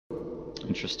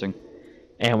Interesting.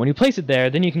 And when you place it there,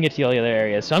 then you can get to all the other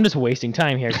areas. So I'm just wasting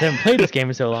time here because I haven't played this game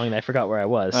in so long that I forgot where I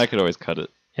was. I could always cut it.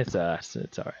 It's all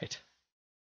right.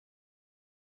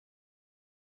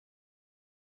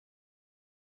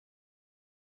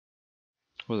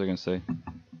 What was I gonna say?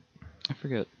 I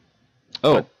forget.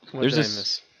 Oh, What there's did I this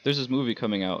miss? there's this movie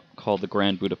coming out called The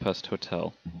Grand Budapest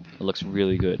Hotel. It looks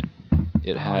really good.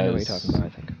 It has. I know what you're talking about, I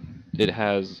think. It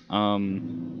has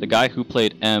the guy who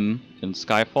played M in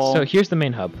Skyfall. So here's the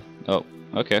main hub. Oh,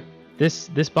 okay. This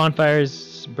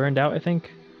bonfire's burned out, I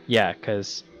think. Yeah,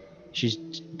 because she's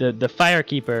the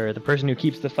firekeeper, the person who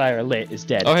keeps the fire lit, is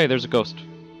dead. Oh, hey, there's a ghost.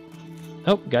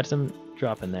 Oh, got some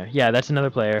drop in there. Yeah, that's another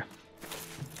player.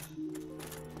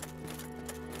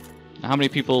 How many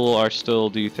people are still,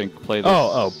 do you think, play this?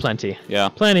 Oh, plenty. Yeah.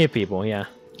 Plenty of people. Yeah.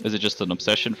 Is it just an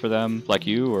obsession for them, like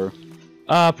you, or?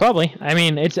 Probably. I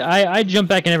mean, it's I jump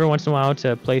back in every once in a while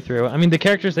to play through. I mean, the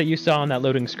characters that you saw on that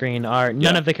loading screen are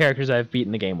none of the characters I've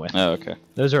beaten the game with. Oh, okay.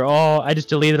 Those are all. I just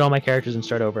deleted all my characters and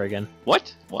start over again.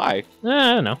 What? Why?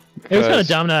 I don't know. It was kind of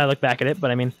dumb that I look back at it,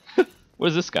 but I mean. What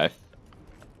is this guy?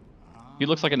 He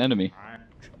looks like an enemy.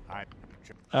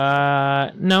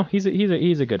 No, he's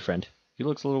a good friend. He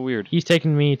looks a little weird. He's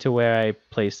taken me to where I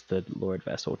placed the Lord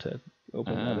Vessel to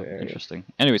open another area. Interesting.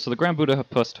 Anyway, so the Grand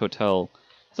Budapest Hotel,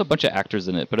 there's a bunch of actors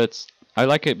in it, but I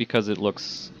like it because it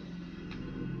looks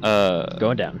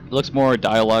going down. It looks more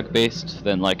dialogue based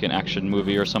than like an action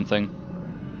movie or something,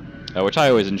 which I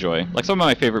always enjoy. Like some of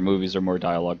my favorite movies are more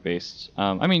dialogue based.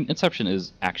 I mean, Inception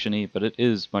is actiony, but it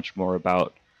is much more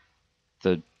about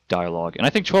the dialogue. And I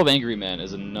think 12 Angry Men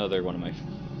is another one of my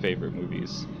favorite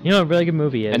movies. You know, a really good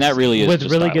movie is, and that really is with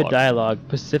just really dialogue. good dialogue.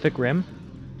 Pacific Rim.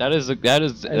 It's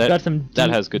got some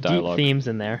has good dialogue. deep themes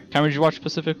in there. Cameron, did you watch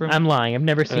Pacific Rim? I'm lying. I've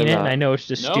never seen it, and I know it's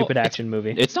just a stupid action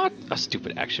movie. It's not a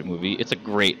stupid action movie. It's a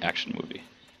great action movie.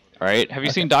 All right. Have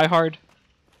you seen Die Hard?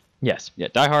 Yes. Yeah,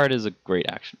 Die Hard is a great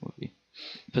action movie.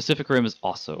 Pacific Rim is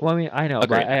also. Well, I mean, I know, a but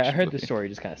great I action heard movie. the story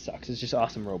just kind of sucks. It's just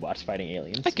awesome robots fighting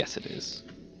aliens. I guess it is.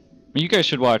 I mean, you guys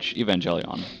should watch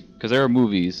Evangelion, because there are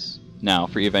movies now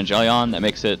for Evangelion that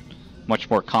makes it much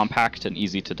more compact and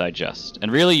easy to digest. And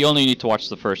really, you only need to watch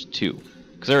the first two,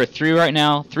 because there are 3 right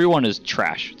now. 3-1 is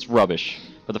trash. It's rubbish.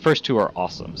 But the first 2 are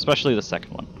awesome, especially the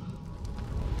second one.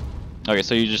 Okay,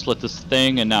 so you just lit this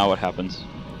thing, and now what happens?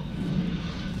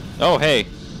 Oh, hey.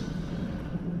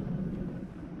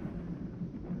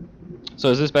 So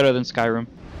is this better than Skyrim?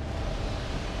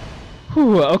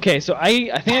 Whew, okay, so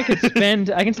I think I could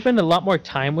spend I can spend a lot more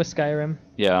time with Skyrim,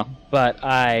 Yeah. but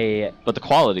But the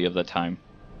quality of that time.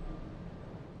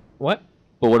 what?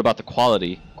 But what about the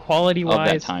quality?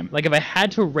 Quality-wise, time. like if I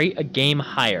had to rate a game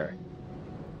higher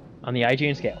on the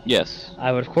IGN scale, Yes.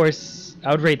 I would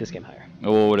rate this game higher.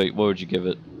 What would you give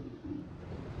it?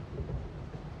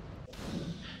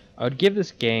 I would give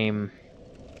this game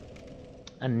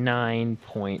a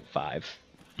 9.5.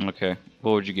 Okay.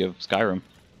 What would you give Skyrim?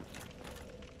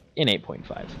 An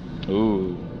 8.5.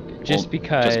 Ooh. Just well,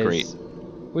 because. Just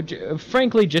great.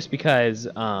 Frankly, just because.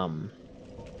 You want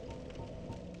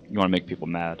to make people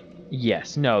mad.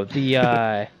 Yes. No.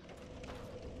 The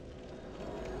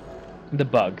the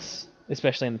bugs,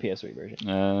 especially in the PS3 version.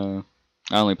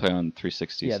 I only play on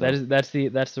 360. Yeah, so. that's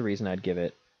the reason I'd give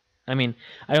it. I mean,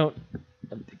 I don't.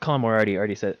 Colin Moore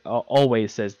already said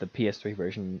always says the PS3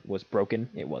 version was broken.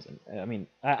 It wasn't. I mean,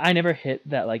 I never hit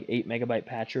that like 8 megabyte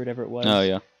patch or whatever it was. Oh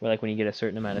yeah. Where like when you get a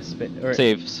certain amount of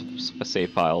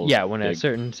save files. Yeah, when big. a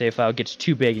certain save file gets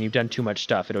too big and you've done too much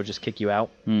stuff, it'll just kick you out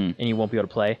Hmm. and you won't be able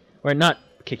to play. Or not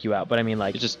kick you out, but I mean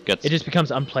like It just gets. it just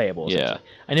becomes unplayable. Yeah.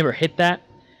 I never hit that,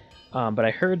 but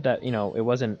I heard that it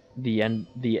wasn't the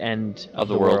end of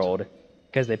the world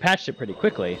because they patched it pretty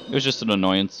quickly. It was just an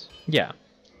annoyance. Yeah.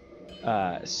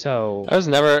 So I was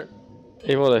never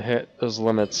able to hit those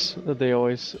limits that they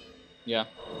always. Yeah.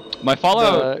 My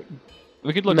Fallout.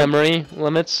 We could look memory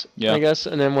limits, Yeah. I guess,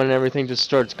 and then when everything just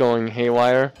starts going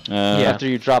haywire after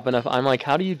you drop enough, I'm like,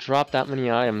 how do you drop that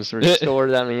many items or store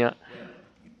that many? Is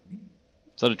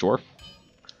that a dwarf?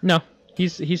 no,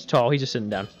 he's tall. He's just sitting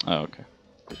down. Oh, okay.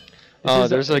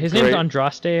 There's a his great, name's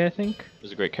Andraste, I think.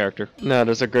 He's a great character. No,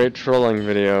 there's a great trolling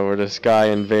video where this guy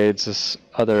invades this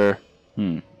other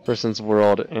person's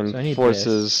world and So I need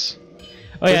forces.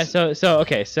 Oh yeah. So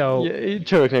okay. So Yeah,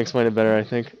 Trevor can explain it better, I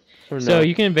think. Or so no.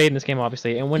 you can invade in this game,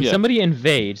 obviously, and when somebody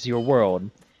invades your world,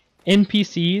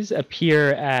 NPCs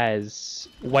appear as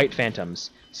white phantoms,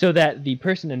 so that the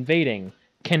person invading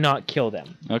cannot kill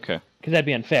them. Okay. Because that'd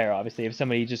be unfair, obviously, if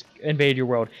somebody just invaded your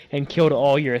world and killed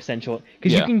all your essential.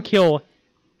 Because Yeah. you can kill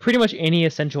pretty much any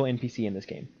essential NPC in this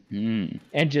game Hmm.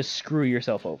 and just screw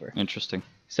yourself over. Interesting.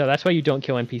 So that's why you don't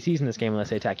kill NPCs in this game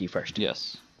unless they attack you first.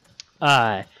 Yes.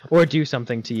 or do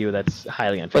something to you that's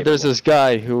highly unfavorable. But there's this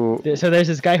guy who... So there's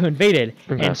this guy who invaded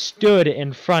and stood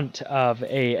in front of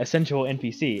a essential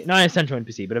NPC. Not an essential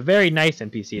NPC, but a very nice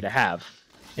NPC to have.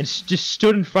 And just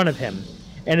stood in front of him.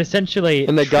 And essentially...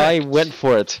 And the guy went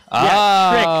for it.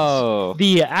 Tricked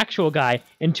the actual guy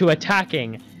into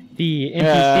attacking the NPC.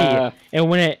 Yeah. And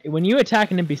when you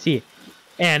attack an NPC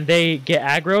and they get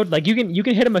aggroed, like you can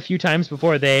hit them a few times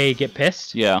before they get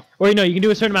pissed. Yeah. Or you can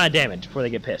do a certain amount of damage before they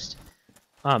get pissed.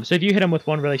 So if you hit him with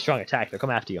one really strong attack, they'll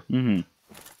come after you.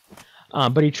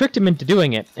 Mm-hmm. But he tricked him into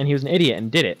doing it, and he was an idiot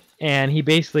and did it. And he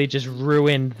basically just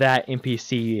ruined that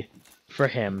NPC for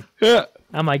him. Yeah.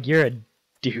 I'm like, you're a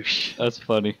douche. That's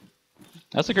funny.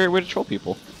 That's a great way to troll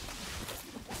people.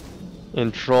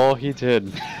 And troll he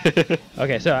did.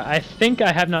 Okay, so I think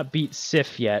I have not beat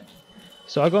Sif yet.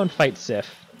 So I'll go and fight Sif.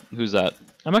 Who's that?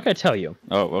 I'm not going to tell you.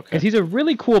 Oh, okay. Because he's a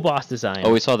really cool boss design.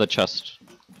 Oh, we saw the chest.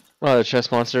 Oh, the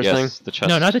chest monster thing? Yes, the chest.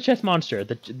 No, not the chest monster.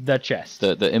 The chest.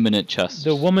 The imminent chest.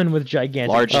 The woman with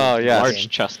gigantic... Large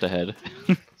chest ahead.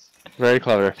 Very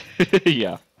clever.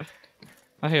 Yeah.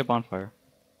 I hate a bonfire.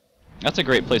 That's a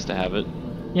great place to have it.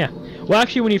 Yeah. Well,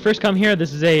 actually, when you first come here,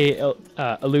 this is a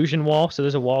illusion wall. So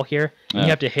there's a wall here. And you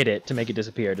have to hit it to make it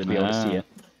disappear to be able to see it.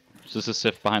 Is this a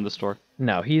Sif behind the store?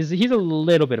 No, he's a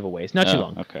little bit of a ways. Not too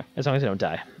long. Okay. As long as I don't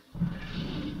die.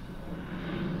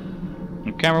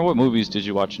 And Cameron, what movies did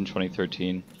you watch in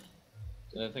 2013?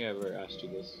 I don't think I ever asked you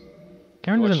this.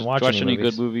 Cameron doesn't watch any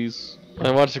good movies?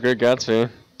 I watched The Great Gatsby.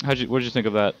 What did you think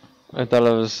of that? I thought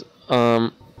it was...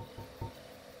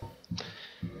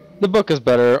 the book is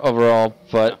better overall,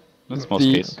 but... That's most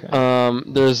cases.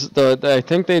 Okay. I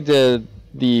think they did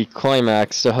the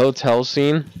climax, the hotel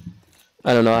scene.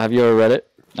 I don't know, have you ever read it?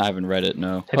 I haven't read it,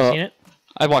 no. Have you seen it?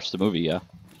 I watched the movie, yeah.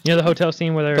 You know the hotel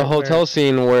scene where they're... The hotel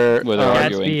scene where they're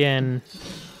arguing. Gatsby and...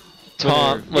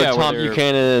 Tom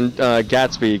Buchanan and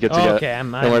Gatsby get together. Okay,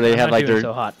 and where they have like their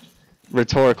so hot.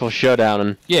 rhetorical showdown.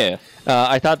 And yeah.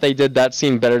 I thought they did that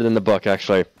scene better than the book,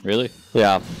 actually. Really?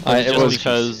 Yeah. It was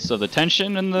because of the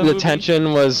tension in the movie?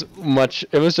 Tension was much...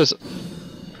 It was just...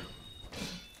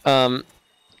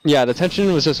 yeah, the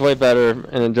tension was just way better,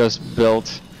 and it just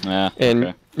built. Yeah,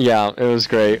 and yeah, it was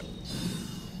great.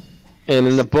 And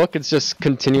in the book, it's just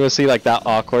continuously like that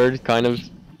awkward kind of...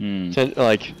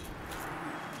 like...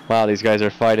 Wow, these guys are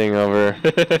fighting over...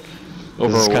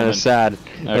 This is kind of sad.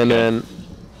 Okay. And then...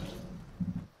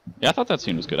 Yeah, I thought that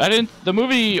scene was good. The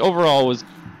movie overall was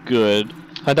good.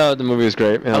 I thought the movie was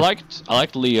great. Yeah. I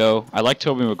liked Leo. I liked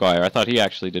Tobey Maguire. I thought he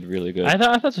actually did really good.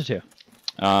 I thought so too.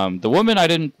 The woman, I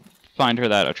didn't find her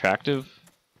that attractive.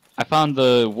 I found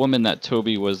the woman that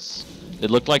Tobey was...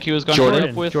 It looked like he was going to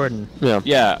end up with. Jordan. Yeah.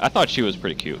 Yeah, I thought she was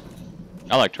pretty cute.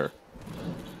 I liked her.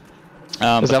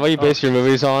 Is that what you base your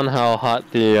movies on? How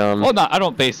hot the... Well, no, I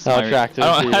don't base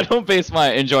I don't base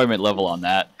my enjoyment level on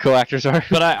that. Co-actors are?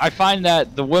 But I find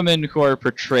that the women who are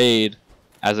portrayed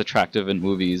as attractive in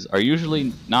movies are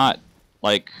usually not,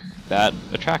 like, that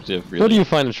attractive, really. What do you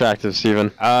find attractive,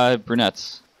 Steven?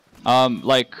 Brunettes.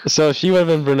 Like... So she would have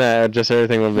been brunette, just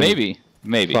everything would have been...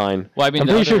 Maybe. Fine. Well, I mean, I'm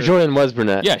pretty sure Jordan was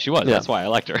brunette. Yeah, she was. Yeah. That's why I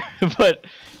liked her. But,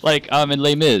 like, in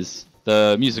Les Mis,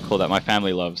 the musical that my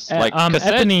family loves. Like,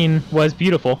 Eponine was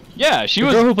beautiful. Yeah, the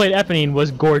girl who played Eponine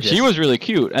was gorgeous. She was really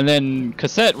cute. And then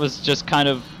Cassette was just kind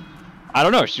of... I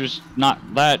don't know. She was not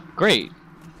that great.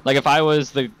 Like, if I was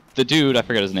the dude, I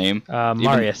forget his name.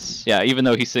 Marius. Even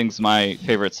though he sings my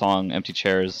favorite song, Empty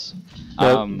Chairs.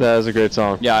 That is a great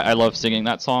song. Yeah, I love singing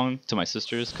that song to my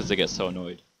sisters because they get so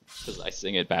annoyed because I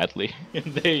sing it badly and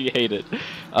they hate it.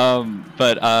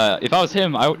 But if I was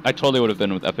him, I totally would have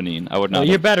been with Eponine. I would not.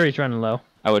 Your battery's running low.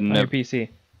 I wouldn't on your PC.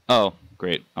 Oh,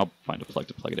 great! I'll find a plug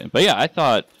to plug it in. But yeah, I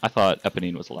thought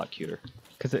Eponine was a lot cuter.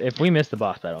 Because if we miss the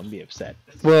boss battle, I'm be upset.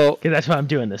 Well, because that's what I'm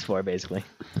doing this for, basically.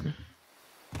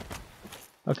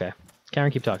 Okay, Karen,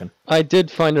 keep talking. I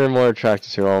did find her more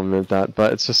attractive too. I'll admit that,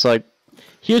 but it's just like.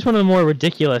 Here's one of the more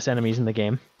ridiculous enemies in the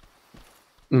game.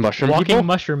 Mushroom Walking people?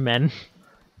 mushroom men.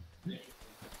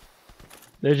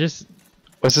 They're just...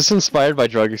 Was this inspired by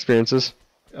drug experiences?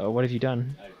 What have you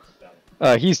done?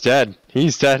 He's dead.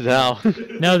 He's dead now.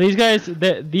 No, these guys...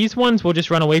 These ones will just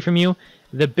run away from you.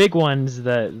 The big ones,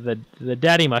 the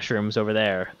daddy mushrooms over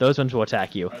there, those ones will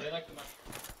attack you. Are they like the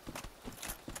mushrooms?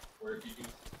 Where if you do...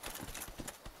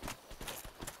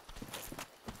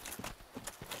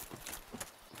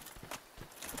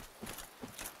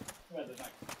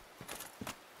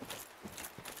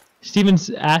 Stevens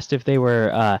asked if they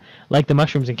were like the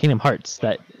mushrooms in Kingdom Hearts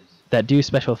that do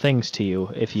special things to you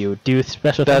if you do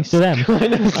special things to them.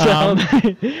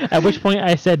 At which point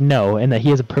I said no, and that he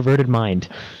has a perverted mind.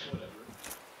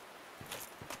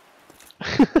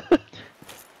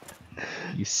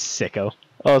 You sicko.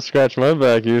 Oh, scratch my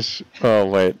back. Oh,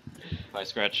 wait. If I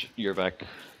scratch your back,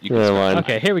 you can Never scratch mind.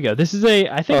 Okay, here we go. This is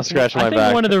I think scratch my I think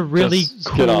back. one of the really Just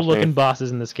get off cool looking me.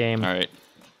 bosses in this game. All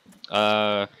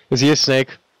right. Is he a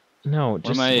snake? No,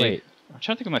 just wait. I'm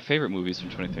trying to think of my favorite movies from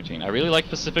 2013. I really like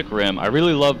Pacific Rim. I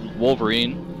really loved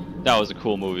Wolverine. That was a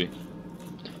cool movie.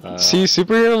 See,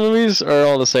 superhero movies are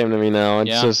all the same to me now. It's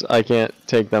Yeah. just I can't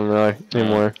take them really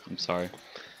anymore. I'm sorry.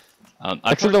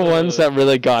 Except the ones that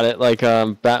really got it, like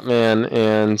Batman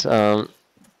and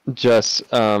just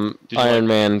Iron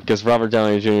Man, because Robert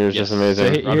Downey Jr. is just Yes.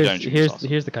 amazing. So Robert Downey Jr. is awesome.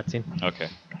 here's the cutscene. Okay.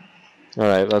 All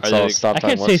right, let's Are all they- stop I talking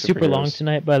can't about stay super long superheroes.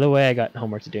 tonight, by the way. I got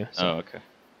homework to do. So. Oh, okay.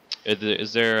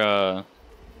 Is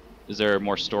there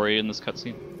more story in this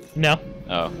cutscene? No.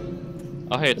 Oh.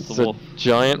 Oh, hey, it's It's the a wolf.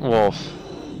 giant wolf.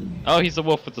 Oh, he's the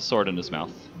wolf with the sword in his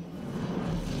mouth.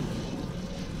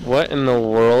 What in the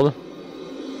world?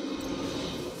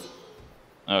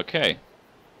 Okay.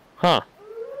 Huh.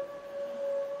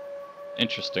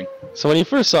 Interesting. So when you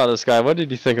first saw this guy, what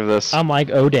did you think of this? I'm like,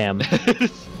 oh damn.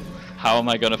 How am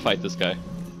I gonna fight this guy?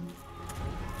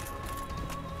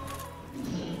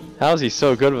 How is he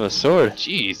so good with a sword?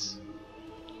 Jeez.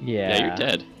 Yeah. Yeah, you're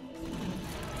dead.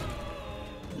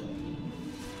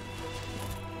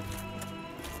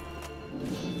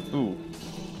 Ooh.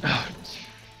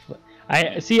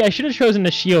 I see. I should have chosen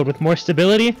a shield with more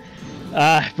stability,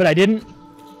 but I didn't.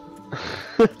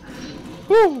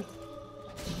 Woo!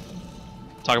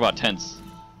 Talk about tense.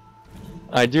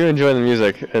 I do enjoy the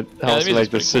music. It the helps music's make the pretty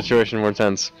cool. situation more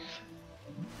tense.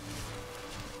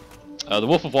 The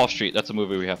Wolf of Wall Street. That's a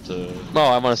movie we have to. Oh,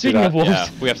 I want to see Speaking that. of wolves. Yeah,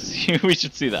 we have to see. We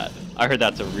should see that. I heard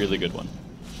that's a really good one.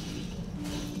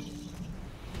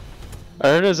 I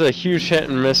heard it's a huge hit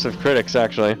and miss of critics,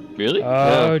 actually. Really?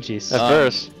 Oh Yeah. jeez. At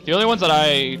first. The only ones that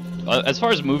as far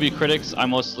as movie critics, I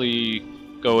mostly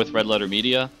go with Red Letter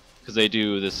Media because they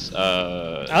do this.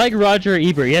 I like Roger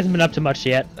Ebert. He hasn't been up to much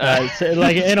yet.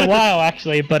 Like in a while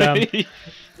actually, but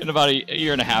in about a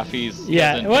year and a half, he's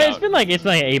yeah. hasn't Well, been it's out. been like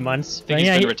 8 months. I think But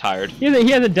yeah, he's been retired. he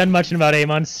hasn't done much in about 8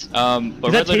 months. But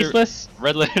Is that tasteless?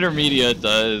 Red Letter Media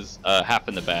does Half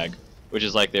in the Bag, which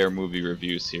is like their movie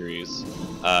review series,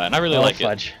 and I really Oh, like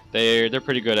fudge. it. They're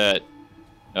pretty good at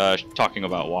talking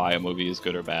about why a movie is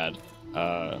good or bad.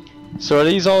 So are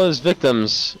these all his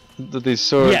victims? These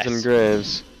swords Yes. and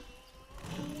graves?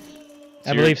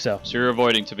 I believe so. So you're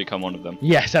avoiding to become one of them.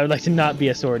 Yes, I would like to not be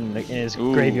a sword in his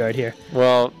Ooh. graveyard here.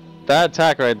 Well, that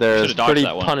attack right there is Should've dodged pretty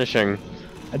that one. punishing.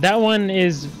 That one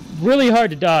is really hard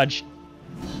to dodge.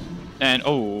 And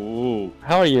oh,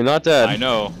 How are you not dead? I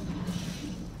know.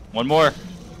 One more.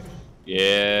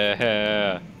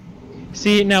 Yeah.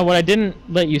 See, now what I didn't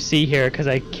let you see here, because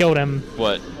I killed him,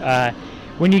 What?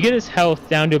 when you get his health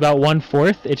down to about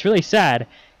 1/4, it's really sad,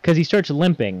 because he starts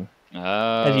limping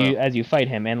as you fight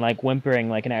him, and like whimpering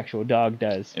like an actual dog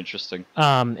does. Interesting.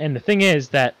 And the thing is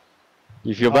that,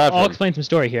 You feel bad I'll for him. explain some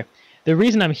story here. The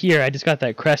reason I'm here, I just got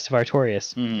that crest of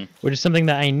Artorias, which is something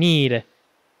that I need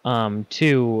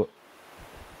to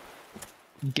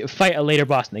fight a later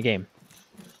boss in the game.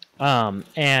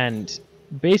 And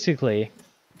basically,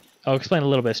 I'll explain a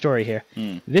little bit of story here.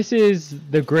 This is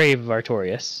the grave of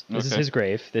Artorias. This is Okay. his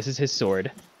grave. This is his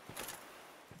sword.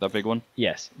 That big one.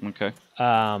 Yes. Okay.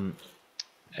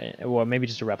 Well, maybe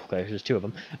just a replica. There's 2 of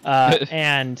them.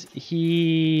 And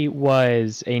he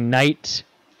was a knight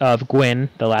of Gwyn,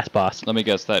 the last boss. Let me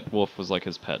guess. That wolf was like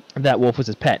his pet. That wolf was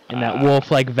his pet, and that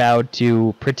wolf like vowed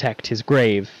to protect his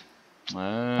grave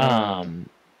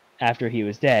after he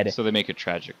was dead. So they make it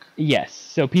tragic. Yes.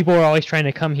 So people are always trying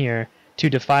to come here to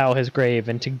defile his grave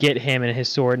and to get him and his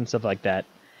sword and stuff like that.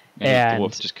 And the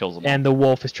wolf just kills him. And the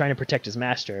wolf is trying to protect his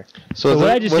master. So what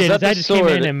I just did is the I just came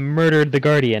in and murdered the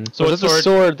guardian. So was what that the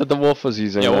sword that the wolf was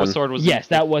using? Yeah, what then? sword was? Yes,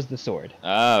 that was the sword.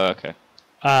 Oh, okay.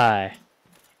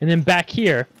 And then back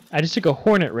here, I just took a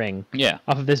hornet ring Yeah.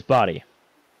 off of this body.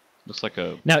 Looks like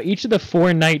a. Now, each of the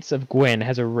 4 knights of Gwyn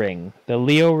has a ring. The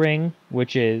Leo ring,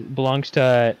 which belongs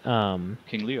to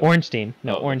King Leo. Ornstein.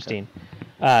 No, Oh, okay. Ornstein,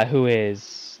 who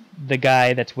is the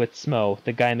guy that's with Smo,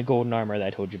 the guy in the golden armor that I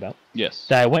told you about. Yes.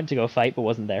 That I went to go fight but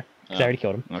wasn't there because I Oh. already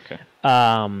killed him. Okay.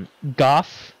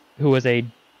 Goff, who was a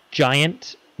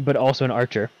giant but also an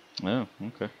archer. Oh,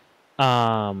 okay.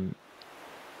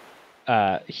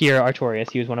 Here,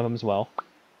 Artorias, he was one of them as well.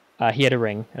 He had a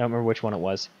ring. I don't remember which one it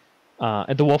was.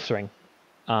 The wolf's ring.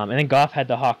 And then Goff had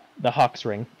the hawk's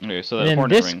ring. Okay, so And that then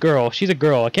hornet this ring. girl, she's a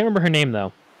girl. I can't remember her name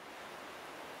though.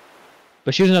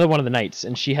 But she was another one of the knights,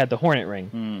 and she had the hornet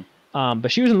ring.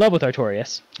 But she was in love with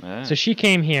Artorias, Ah. so she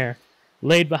came here,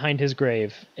 laid behind his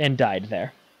grave, and died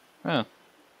there. Oh.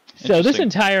 So this Interesting.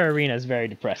 entire arena is very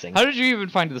depressing. How did you even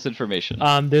find this information?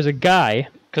 There's a guy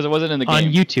Because it wasn't in the game. on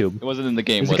YouTube. It wasn't in the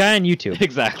game. There's a guy on YouTube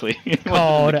Exactly. It wasn't in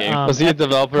called the game. Was he a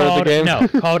developer of the game? No,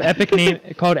 called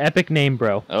Epic Name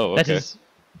Bro. Oh, That's okay. his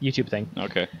YouTube thing.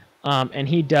 Okay. And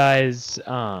he does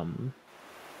How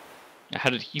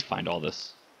did he find all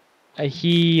this?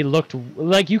 he looked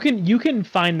like you can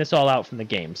find this all out from the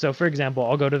game. So for example,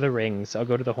 I'll go to the rings. I'll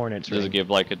go to the Hornets Does ring. it give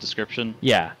like a description?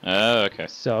 Yeah. Oh, okay.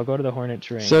 So I'll go to the Hornets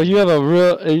ring. So you have a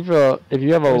real, if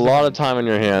you have a Where's the lot ring? of time on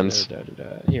your hands.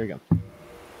 Here we go.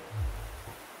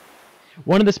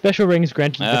 One of the special rings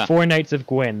granted to Ah. the 4 Knights of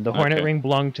Gwyn. The Hornet Okay. ring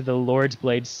belonged to the Lord's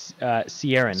Blade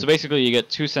Sieran. So basically, you get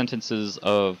 2 sentences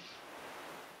of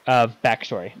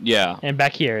backstory. yeah. And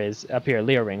back here is, up here,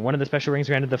 Leo ring. One of the special rings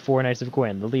granted to the 4 Knights of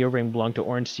Gwyn. The Leo ring belonged to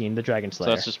Ornstein, the Dragon So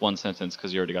Slayer. that's just one sentence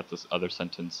because you already got this other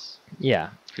sentence Yeah.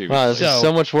 previously. Wow, this is So-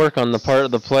 so much work on the part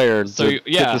of the player So to you, get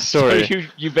yeah, the story. so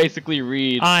you basically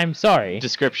read I'm sorry.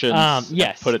 descriptions,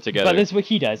 Yes. and put it together. But this is what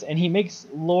he does, and he makes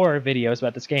lore videos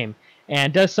about this game,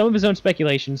 and does some of his own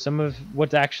speculation, some of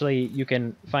what's actually you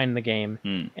can find in the game,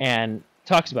 Hmm. and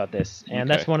talks about this. And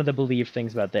that's Okay. one of the believed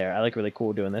things about there. I like really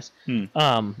cool doing this. Hmm.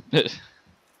 And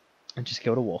just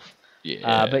killed a wolf.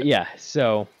 Yeah. But yeah,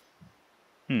 so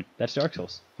Hmm. that's Dark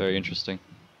Souls. Very interesting.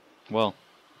 Well,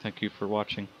 thank you for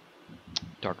watching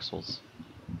Dark Souls.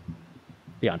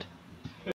 Beyond.